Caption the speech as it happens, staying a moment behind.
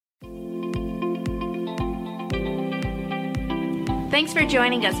Thanks for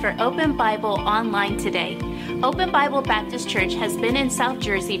joining us for Open Bible Online today. Open Bible Baptist Church has been in South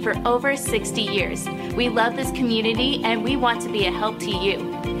Jersey for over 60 years. We love this community and we want to be a help to you.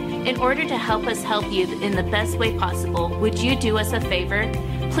 In order to help us help you in the best way possible, would you do us a favor?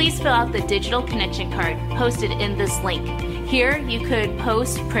 Please fill out the digital connection card posted in this link. Here you could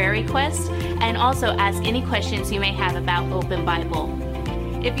post prayer requests and also ask any questions you may have about Open Bible.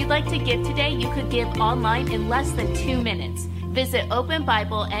 If you'd like to give today, you could give online in less than 2 minutes. Visit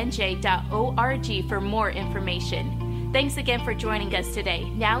openbiblenj.org for more information. Thanks again for joining us today.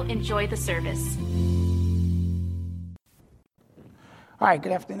 Now enjoy the service. All right,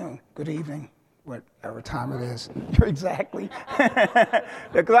 good afternoon, good evening, whatever time it is. You're exactly. Because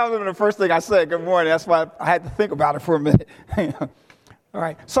that was the first thing I said, good morning. That's why I had to think about it for a minute. All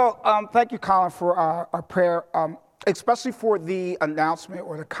right, so thank you, Colin, for our prayer, especially for the announcement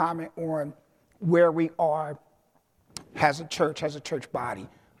or the comment on where we are as a church body.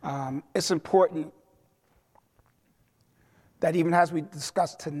 It's important that even as we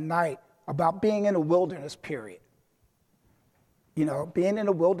discussed tonight about being in a wilderness period, being in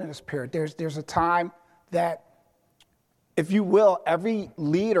a wilderness period, there's a time that, if you will, every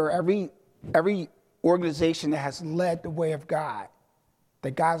leader, every organization that has led the way of God,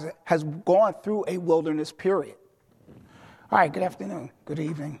 that God has gone through a wilderness period. All right, good afternoon, good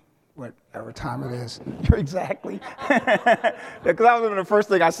evening, whatever time it is. You're exactly. Because that was the first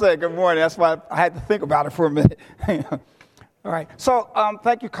thing I said, good morning. That's why I had to think about it for a minute. All right, so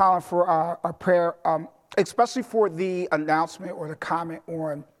thank you, Colin, for our prayer, especially for the announcement or the comment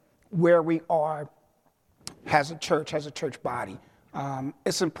on where we are as a church body.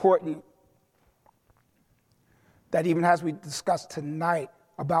 It's important that even as we discussed tonight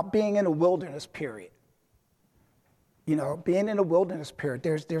about being in a wilderness period, being in a wilderness period,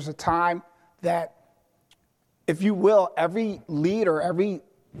 there's a time that, if you will, every leader, every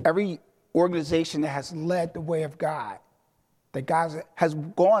organization that has led the way of God, that God has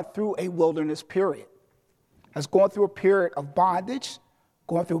gone through a wilderness period, has gone through a period of bondage,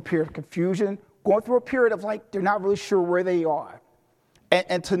 going through a period of confusion, going through a period of they're not really sure where they are.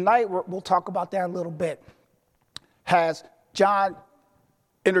 And tonight we'll talk about that a little bit. Has John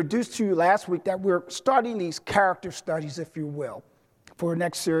introduced to you last week that we're starting these character studies, if you will, for the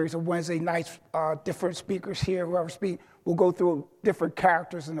next series of Wednesday nights. Different speakers here, whoever speaks, will go through different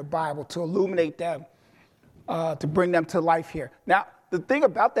characters in the Bible to illuminate them, to bring them to life here. Now, the thing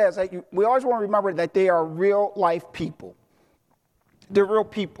about that is that we always want to remember that they are real life people. They're real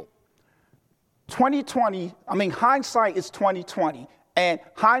people. 2020, hindsight is 2020. And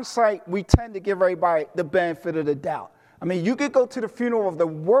hindsight, we tend to give everybody the benefit of the doubt. You could go to the funeral of the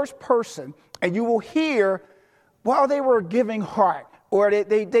worst person and you will hear, well, they were a giving heart, or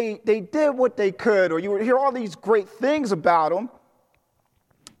they did what they could, or you would hear all these great things about them,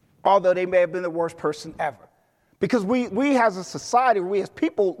 although they may have been the worst person ever. Because we as a society, we as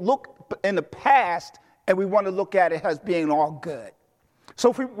people look in the past and we want to look at it as being all good.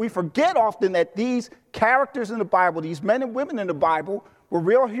 So we forget often that these characters in the Bible, these men and women in the Bible, were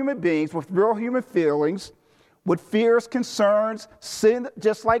real human beings with real human feelings, with fears, concerns, sin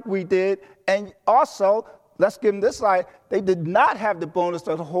just like we did. And also, let's give them this side, they did not have the bonus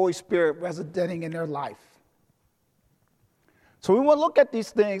of the Holy Spirit residing in their life. So we want to look at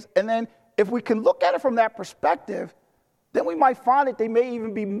these things, and then if we can look at it from that perspective, then we might find that they may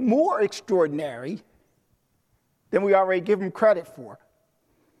even be more extraordinary than we already give them credit for.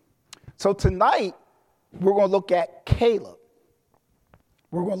 So tonight, we're going to look at Caleb.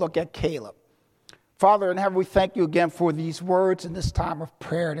 Father in heaven, we thank you again for these words and this time of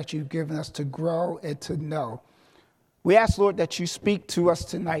prayer that you've given us to grow and to know. We ask, Lord, that you speak to us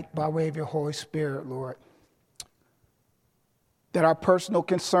tonight by way of your Holy Spirit, Lord. That our personal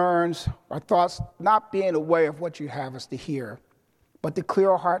concerns, our thoughts, not be in the way of what you have us to hear, but to clear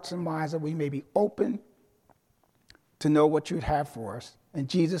our hearts and minds that we may be open to know what you'd have for us. In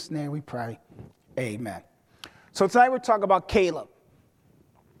Jesus' name we pray, amen. So tonight we're talking about Caleb.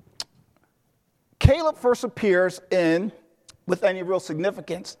 Caleb first appears with any real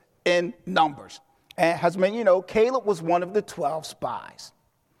significance in Numbers. And as many you know, Caleb was one of the 12 spies.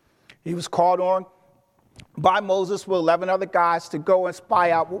 He was called on by Moses with 11 other guys to go and spy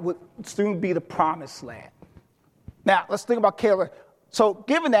out what would soon be the promised land. Now, let's think about Caleb. So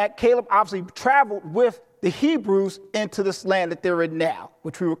given that, Caleb obviously traveled with the Hebrews into this land that they're in now,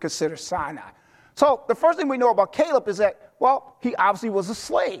 which we would consider Sinai. So the first thing we know about Caleb is that, he obviously was a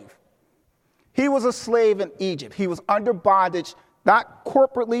slave. He was a slave in Egypt. He was under bondage, not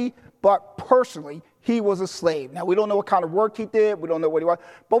corporately, but personally. He was a slave. Now, we don't know what kind of work he did. We don't know what he was.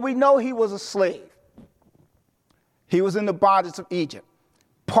 But we know he was a slave. He was in the bondage of Egypt.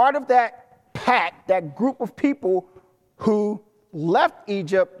 Part of that pack, that group of people who left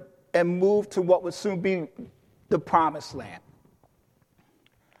Egypt and moved to what would soon be the promised land.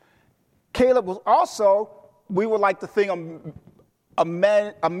 Caleb was also, we would like to think, a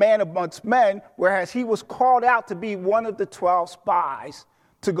man amongst men, whereas he was called out to be one of the 12 spies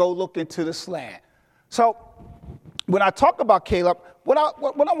to go look into this land. So when I talk about Caleb, what I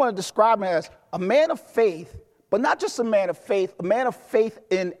want to describe him as a man of faith, but not just a man of faith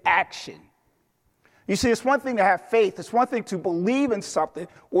in action. You see, it's one thing to have faith. It's one thing to believe in something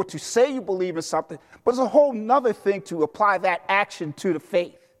or to say you believe in something, but it's a whole nother thing to apply that action to the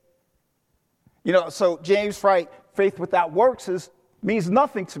faith. You know, so James writes, faith without works means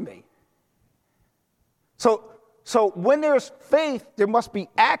nothing to me. So when there's faith, there must be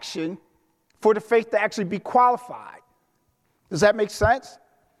action for the faith to actually be qualified. Does that make sense?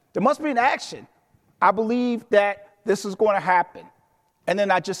 There must be an action. I believe that this is going to happen, and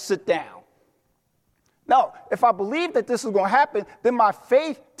then I just sit down. No, if I believe that this is going to happen, then my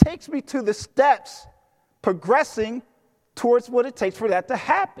faith takes me to the steps progressing towards what it takes for that to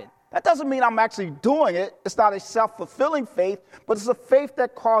happen. That doesn't mean I'm actually doing it. It's not a self-fulfilling faith, but it's a faith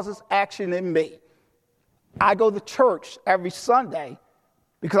that causes action in me. I go to church every Sunday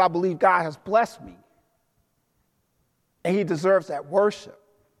because I believe God has blessed me, and he deserves that worship.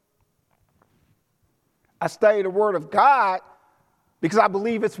 I study the Word of God because I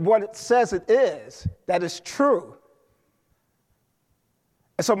believe it's what it says it is, that is true.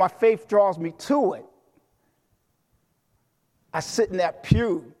 And so my faith draws me to it. I sit in that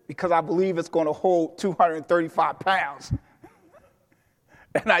pew because I believe it's going to hold 235 pounds.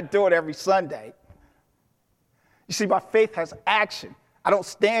 And I do it every Sunday. You see, my faith has action. I don't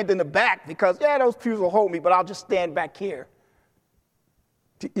stand in the back because, those pews will hold me, but I'll just stand back here.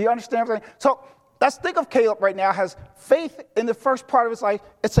 Do you understand what I'm saying? So let's think of Caleb right now has faith in the first part of his life.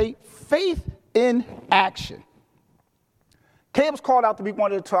 It's a faith in action. Caleb's called out to be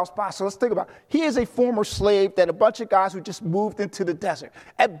one of the 12 spies. So let's think about it. He is a former slave that a bunch of guys who just moved into the desert.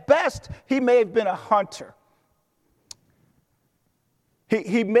 At best, he may have been a hunter.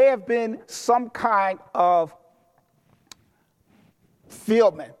 He may have been some kind of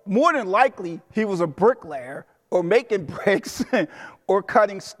fieldman. More than likely, he was a bricklayer or making bricks or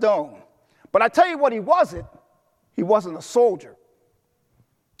cutting stone. But I tell you what he wasn't a soldier.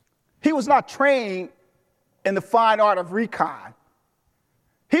 He was not trained in the fine art of recon.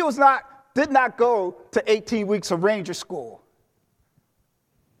 He did not go to 18 weeks of Ranger school.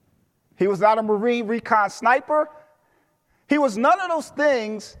 He was not a Marine recon sniper. He was none of those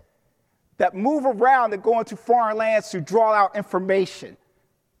things that move around, that go into foreign lands to draw out information,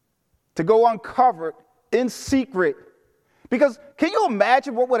 to go uncovered in secret. Because can you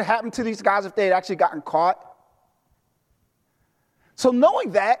imagine what would have happened to these guys if they had actually gotten caught? So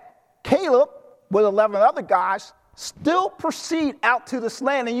knowing that, Caleb, with 11 other guys, still proceed out to this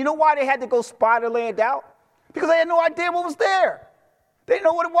land. And you know why they had to go spy the land out? Because they had no idea what was there. They didn't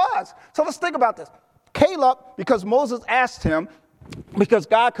know what it was. So let's think about this. Caleb, because Moses asked him, because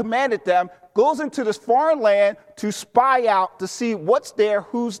God commanded them, goes into this foreign land to spy out, to see what's there,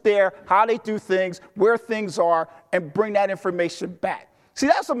 who's there, how they do things, where things are, and bring that information back. See,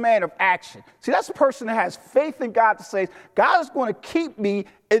 that's a man of action. See, that's a person that has faith in God to say, God is going to keep me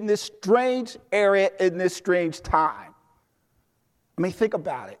in this strange area, in this strange time. I mean, think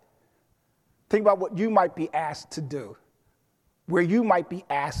about it. Think about what you might be asked to do, where you might be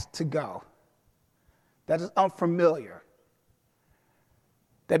asked to go. That is unfamiliar.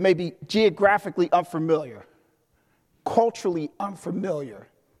 That may be geographically unfamiliar, culturally unfamiliar.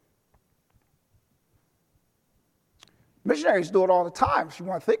 Missionaries do it all the time, if you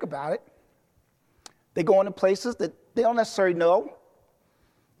want to think about it. They go into places that they don't necessarily know.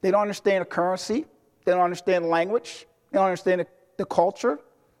 They don't understand the currency. They don't understand the language. They don't understand the culture.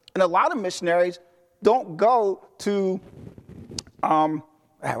 And a lot of missionaries don't go to, I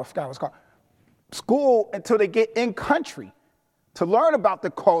forgot what it's called, school until they get in country to learn about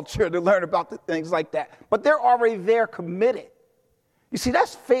the culture, to learn about the things like that. But they're already there committed. You see,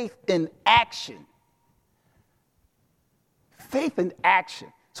 that's faith in action. Faith in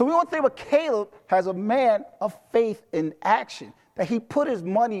action. So we want to think about Caleb as a man of faith in action, that he put his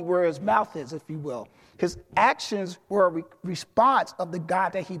money where his mouth is, if you will. His actions were a response of the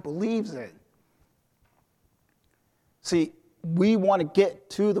God that he believes in. See, we want to get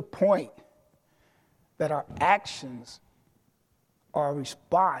to the point that our actions are a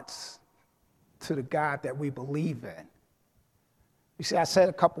response to the God that we believe in. You see, I said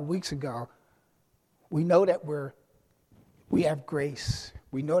a couple weeks ago, we know that we have grace.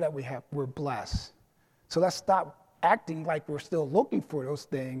 We know that we're blessed. So let's stop acting like we're still looking for those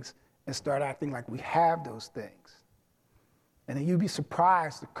things and start acting like we have those things. And then you'd be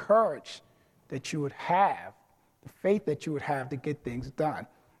surprised the courage that you would have, the faith that you would have to get things done.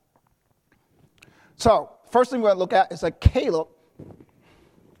 So, first thing we're going to look at is that Caleb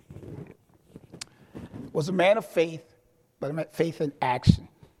was a man of faith, but a faith in action.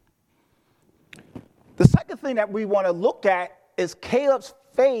 The second thing that we want to look at is Caleb's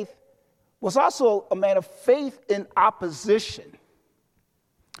faith was also a man of faith in opposition.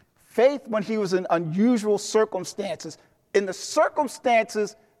 Faith when he was in unusual circumstances, in the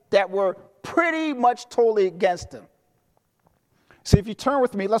circumstances that were pretty much totally against him. So if you turn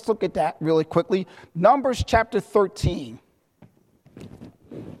with me, let's look at that really quickly. Numbers chapter 13.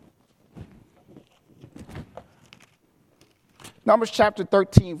 Numbers chapter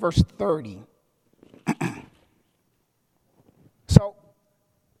 13, verse 30. So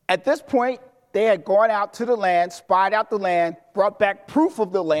at this point, they had gone out to the land, spied out the land, brought back proof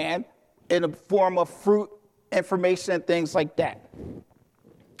of the land in the form of fruit, information, and things like that.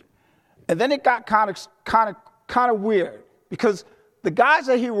 And then it got kind of weird, because the guys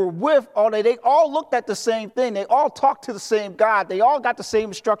that he were with, they all looked at the same thing. They all talked to the same God. They all got the same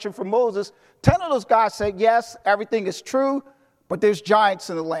instruction from Moses. 10 of those guys said, yes, everything is true, but there's giants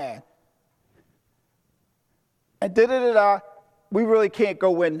in the land. And we really can't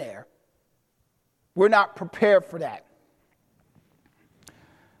go in there. We're not prepared for that.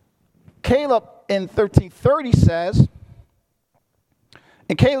 Caleb in 13:30 says,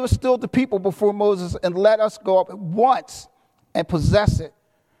 and Caleb stilled the people before Moses and let us go up at once and possess it,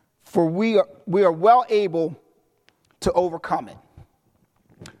 for we are well able to overcome it.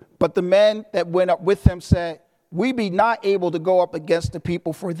 But the men that went up with him said, we be not able to go up against the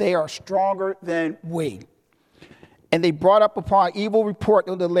people, for they are stronger than we. And they brought up upon evil report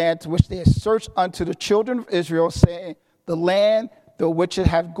of the land to which they had searched unto the children of Israel, saying, the land through which it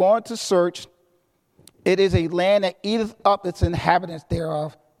hath gone to search, it is a land that eateth up its inhabitants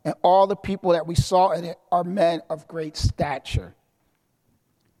thereof, and all the people that we saw in it are men of great stature.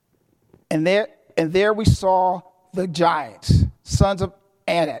 And there we saw the giants, sons of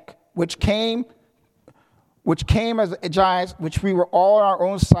Anak, which came as giants, which we were all in our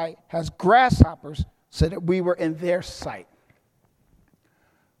own sight, as grasshoppers, so that we were in their sight.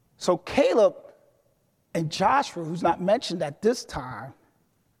 So Caleb and Joshua, who's not mentioned at this time,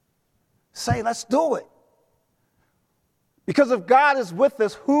 say, let's do it. Because if God is with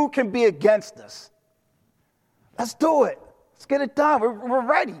us, who can be against us? Let's do it. Let's get it done. We're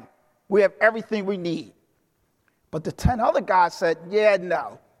ready. We have everything we need. But the 10 other guys said, yeah,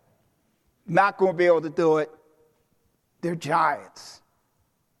 no, not going to be able to do it. They're giants.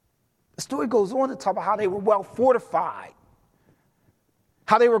 The story goes on to talk about how they were well fortified,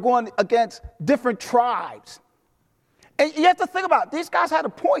 how they were going against different tribes. And you have to think about it. These guys had a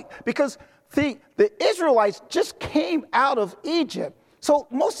point, because the Israelites just came out of Egypt. So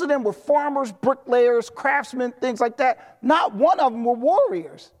most of them were farmers, bricklayers, craftsmen, things like that. Not one of them were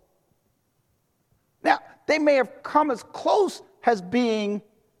warriors. Now, they may have come as close as being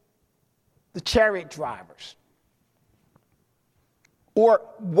the chariot drivers or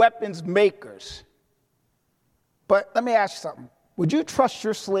weapons makers. But let me ask you something. Would you trust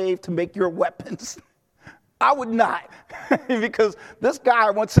your slave to make your weapons? I would not, because this guy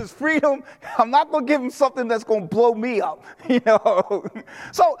wants his freedom. I'm not going to give him something that's going to blow me up,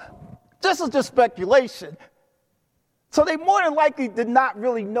 So this is just speculation. So they more than likely did not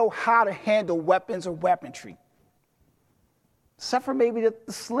really know how to handle weapons or weaponry, except for maybe the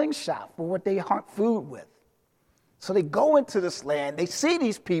slingshot for what they hunt food with. So they go into this land, they see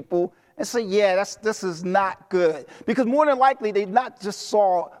these people, and say, yeah, this is not good. Because more than likely, they not just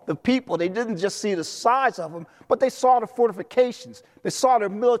saw the people, they didn't just see the size of them, but they saw the fortifications. They saw their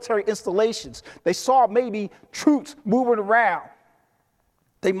military installations. They saw maybe troops moving around.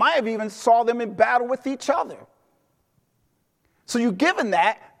 They might have even saw them in battle with each other. So you given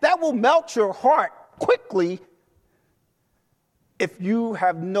that will melt your heart quickly if you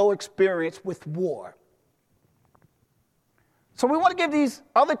have no experience with war. So we want to give these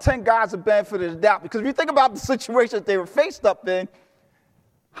other 10 guys the benefit of the doubt, because if you think about the situation that they were faced up in,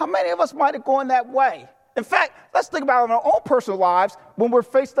 how many of us might have gone that way? In fact, let's think about it in our own personal lives when we're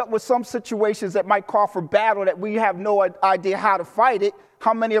faced up with some situations that might call for battle that we have no idea how to fight it.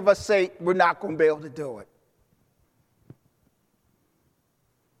 How many of us say we're not going to be able to do it?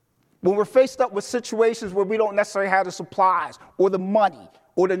 When we're faced up with situations where we don't necessarily have the supplies or the money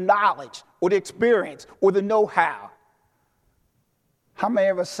or the knowledge or the experience or the know-how, how many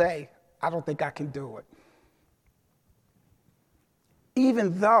of us say, I don't think I can do it?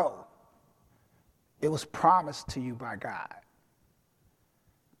 Even though It was promised to you by God.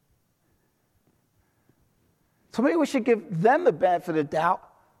 So maybe we should give them the benefit of the doubt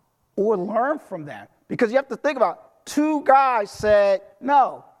or learn from them. Because you have to think about it. 2 guys said,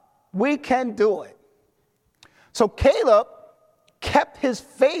 no, we can do it. So Caleb kept his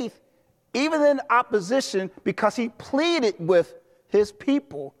faith even in opposition because he pleaded with his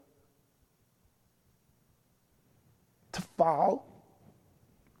people to follow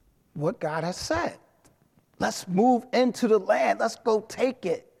what God has said. Let's move into the land. Let's go take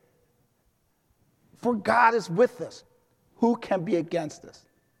it. For God is with us. Who can be against us?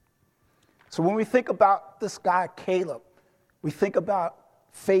 So when we think about this guy, Caleb, we think about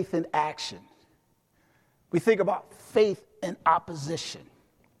faith in action. We think about faith in opposition.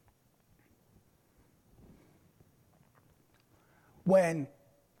 When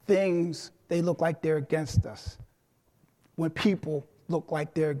things, they look like they're against us. When people look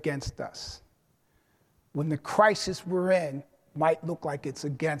like they're against us. When the crisis we're in might look like it's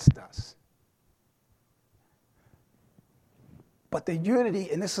against us. But the unity,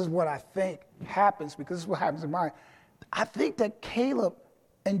 and this is what I think happens, because this is what happens in mine. I think that Caleb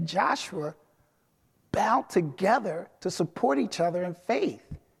and Joshua bound together to support each other in faith,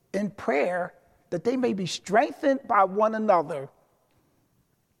 in prayer, that they may be strengthened by one another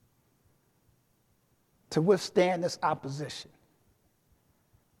to withstand this opposition.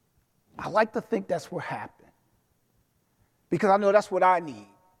 I like to think that's what happened, because I know that's what I need.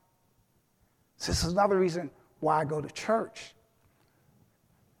 So this is another reason why I go to church.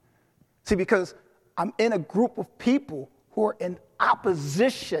 See, because I'm in a group of people who are in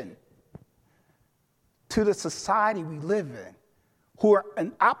opposition to the society we live in, who are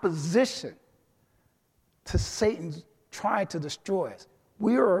in opposition to Satan's trying to destroy us.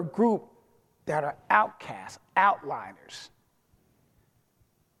 We are a group that are outcasts, outliners.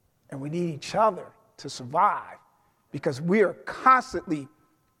 And we need each other to survive because we are constantly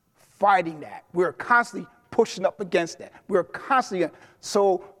fighting that. We're constantly pushing up against that. We're constantly,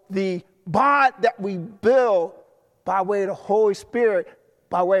 so the bond that we build by way of the Holy Spirit,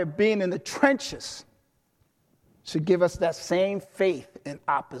 by way of being in the trenches, should give us that same faith in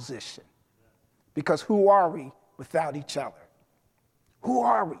opposition. Because who are we without each other? Who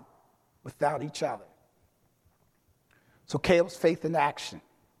are we without each other? So Caleb's faith in action.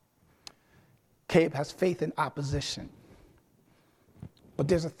 Caleb has faith in opposition. But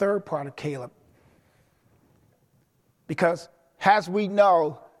there's a third part of Caleb. Because as we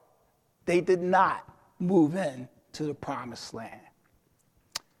know, they did not move in to the promised land.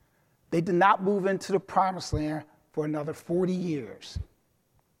 They did not move into the promised land for another 40 years.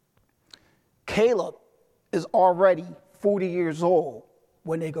 Caleb is already 40 years old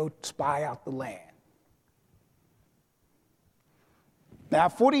when they go spy out the land. Now,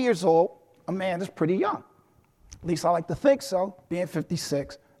 40 years old, a man is pretty young. At least I like to think so. Being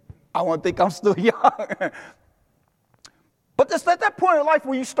 56, I want to think I'm still young. But it's at that point in life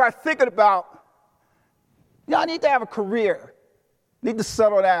where you start thinking about, I need to have a career. Need to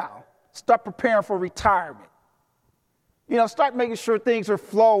settle down. Start preparing for retirement. Start making sure things are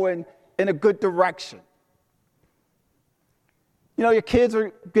flowing in a good direction. Your kids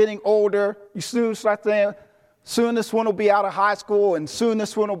are getting older. You soon start saying, soon this one will be out of high school, and soon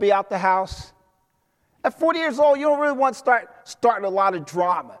this one will be out the house. At 40 years old, you don't really want to start a lot of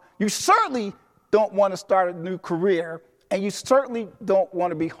drama. You certainly don't want to start a new career, and you certainly don't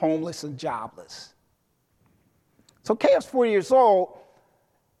want to be homeless and jobless. So Caleb's 40 years old,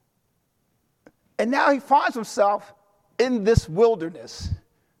 and now he finds himself in this wilderness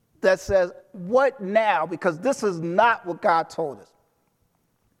that says, what now? Because this is not what God told us.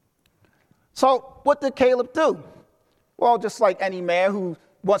 So what did Caleb do? Well, just like any man who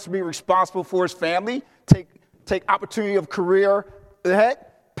wants to be responsible for his family, take opportunity of career ahead,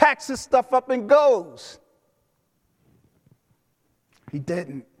 packs his stuff up and goes. He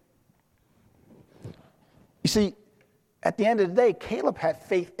didn't. You see, at the end of the day, Caleb had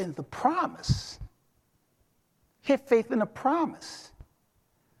faith in the promise. He had faith in the promise.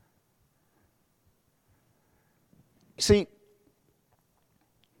 See,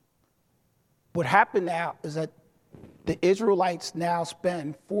 what happened now is that the Israelites now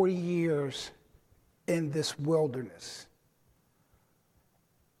spend 40 years in this wilderness.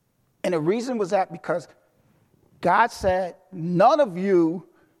 And the reason was that because God said, none of you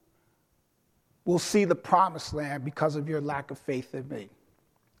will see the promised land because of your lack of faith in me.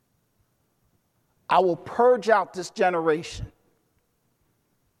 I will purge out this generation.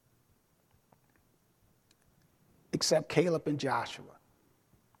 Except Caleb and Joshua.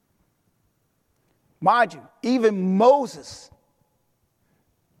 Mind you, even Moses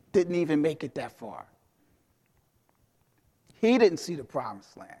didn't even make it that far. He didn't see the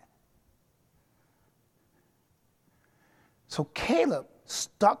promised land. So Caleb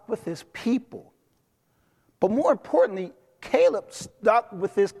stuck with his people. But more importantly, Caleb stuck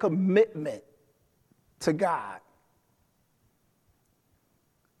with his commitment to God.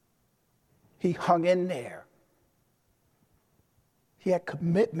 He hung in there. He had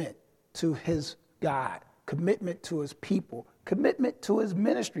commitment to his God, commitment to his people, commitment to his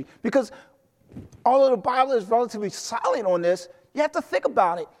ministry. Because although the Bible is relatively silent on this, you have to think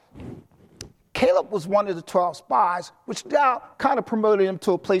about it. Caleb was one of the 12 spies, which now kind of promoted him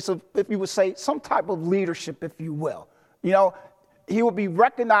to a place of, if you would say, some type of leadership, if you will. You know, he would be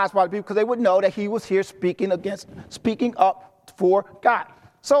recognized by the people because they would know that he was here speaking up for God.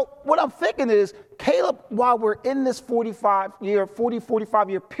 So what I'm thinking is, Caleb, while we're in this 45 year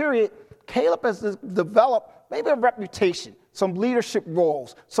period, Caleb has developed maybe a reputation, some leadership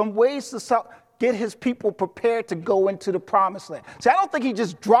roles, some ways to get his people prepared to go into the promised land. See, I don't think he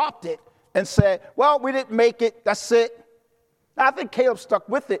just dropped it and said, well, we didn't make it, that's it. I think Caleb stuck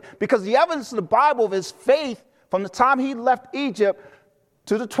with it because the evidence in the Bible of his faith from the time he left Egypt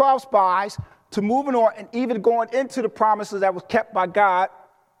to the 12 spies to moving on and even going into the promises that was kept by God,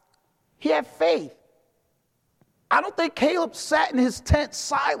 he had faith. I don't think Caleb sat in his tent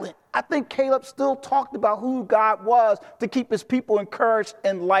silent. I think Caleb still talked about who God was to keep his people encouraged,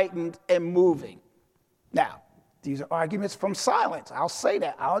 enlightened, and moving. Now, these are arguments from silence. I'll say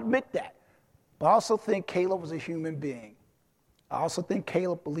that. I'll admit that. But I also think Caleb was a human being. I also think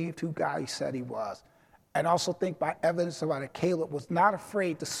Caleb believed who God he said he was. And I also think by evidence about it, Caleb was not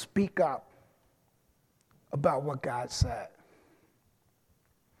afraid to speak up about what God said.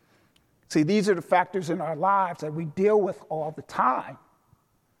 See, these are the factors in our lives that we deal with all the time.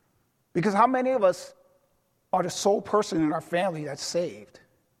 Because how many of us are the sole person in our family that's saved?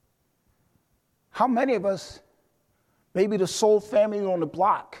 How many of us may be the sole family on the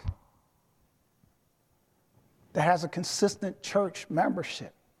block that has a consistent church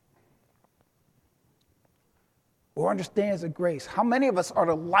membership or understands the grace? How many of us are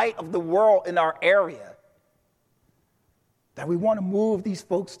the light of the world in our area that we want to move these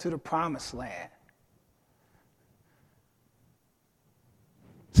folks to the promised land?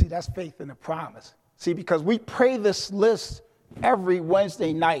 See, that's faith in the promise. See, because we pray this list every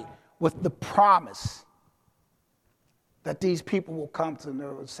Wednesday night with the promise that these people will come to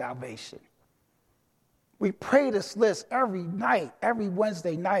know salvation. We pray this list every night, every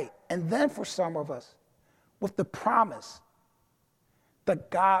Wednesday night, and then for some of us, with the promise that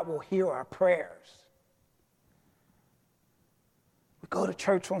God will hear our prayers. We go to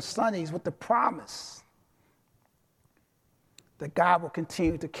church on Sundays with the promise that God will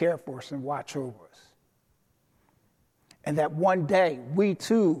continue to care for us and watch over us. And that one day, we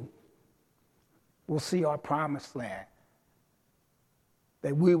too will see our promised land,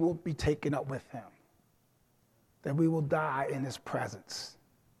 that we will be taken up with him, that we will die in his presence.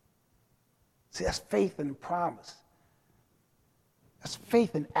 See, that's faith in promise. That's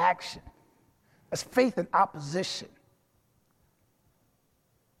faith in action. That's faith in opposition.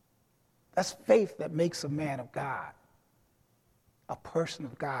 That's faith that makes a man of God, a person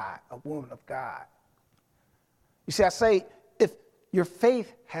of God, a woman of God. You see, I say, if your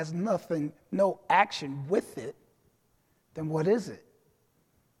faith has nothing, no action with it, then what is it?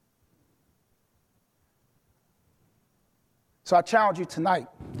 So I challenge you tonight,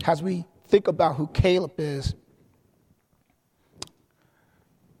 as we think about who Caleb is,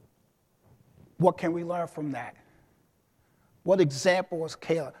 what can we learn from that? What example is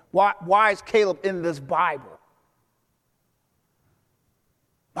Caleb? Why is Caleb in this Bible?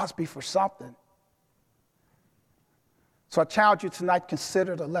 Must be for something. So I challenge you tonight,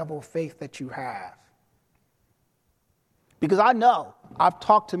 consider the level of faith that you have. Because I know, I've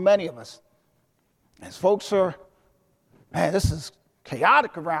talked to many of us, as folks are, man, this is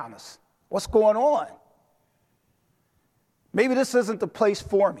chaotic around us. What's going on? Maybe this isn't the place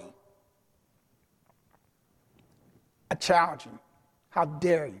for me. I challenge you. How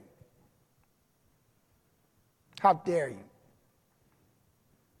dare you? How dare you?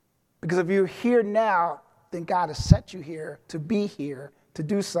 Because if you're here now, then God has set you here to be here, to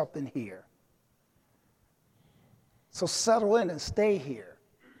do something here. So settle in and stay here.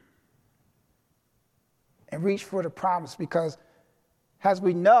 And reach for the promise, because as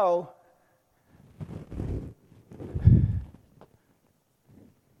we know,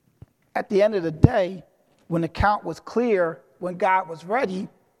 at the end of the day, when the count was clear, when God was ready,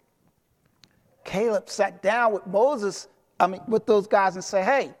 Caleb sat down with with those guys and said,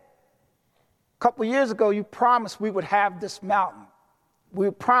 hey, a couple years ago, you promised we would have this mountain. We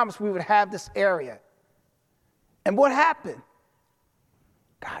promised we would have this area. And what happened?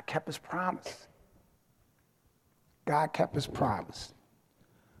 God kept his promise. God kept his promise.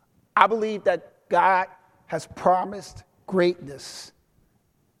 I believe that God has promised greatness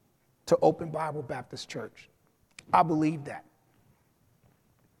to Open Bible Baptist Church. I believe that.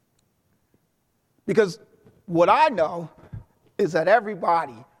 Because what I know is that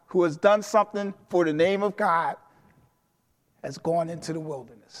everybody who has done something for the name of God has gone into the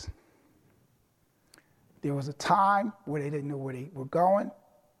wilderness. There was a time where they didn't know where they were going,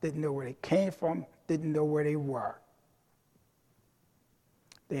 didn't know where they came from, didn't know where they were.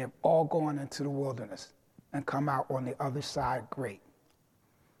 They have all gone into the wilderness and come out on the other side great.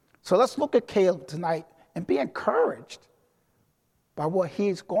 So let's look at Caleb tonight and be encouraged by what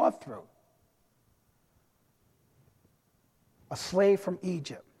he's gone through. A slave from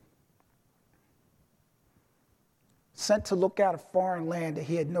Egypt, sent to look at a foreign land that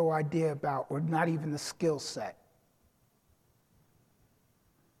he had no idea about or not even the skill set.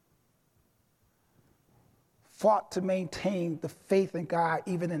 Fought to maintain the faith in God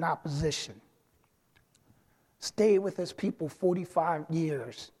even in opposition. Stayed with his people 45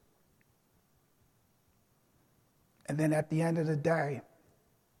 years. And then at the end of the day,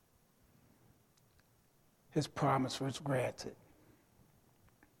 his promise was granted.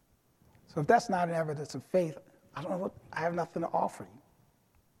 So if that's not an evidence of faith, I have nothing to offer you.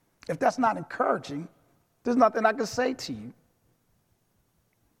 If that's not encouraging, there's nothing I can say to you.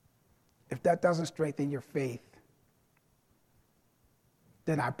 If that doesn't strengthen your faith,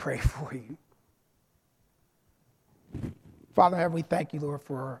 then I pray for you. Father, Heaven, we thank you, Lord,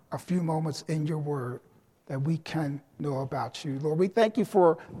 for a few moments in your word that we can know about you. Lord, we thank you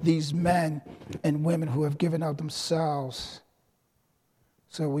for these men and women who have given of themselves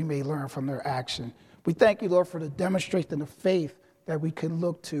so we may learn from their action. We thank you, Lord, for the demonstration of faith that we can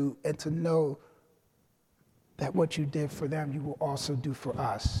look to and to know that what you did for them, you will also do for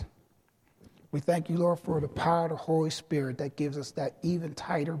us. We thank you, Lord, for the power of the Holy Spirit that gives us that even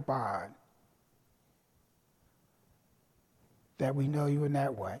tighter bond, that we know you in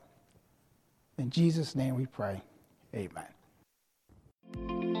that way. In Jesus' name we pray. Amen.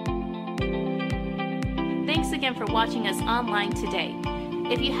 Thanks again for watching us online today.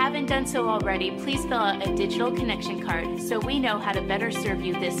 If you haven't done so already, please fill out a digital connection card so we know how to better serve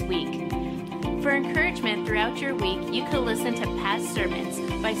you this week. For encouragement throughout your week, you can listen to past sermons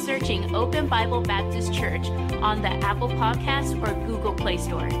by searching Open Bible Baptist Church on the Apple Podcast or Google Play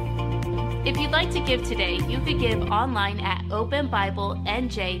Store. If you'd like to give today, you could give online at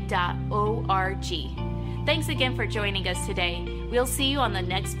openbiblenj.org. Thanks again for joining us today. We'll see you on the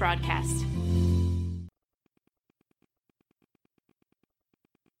next broadcast.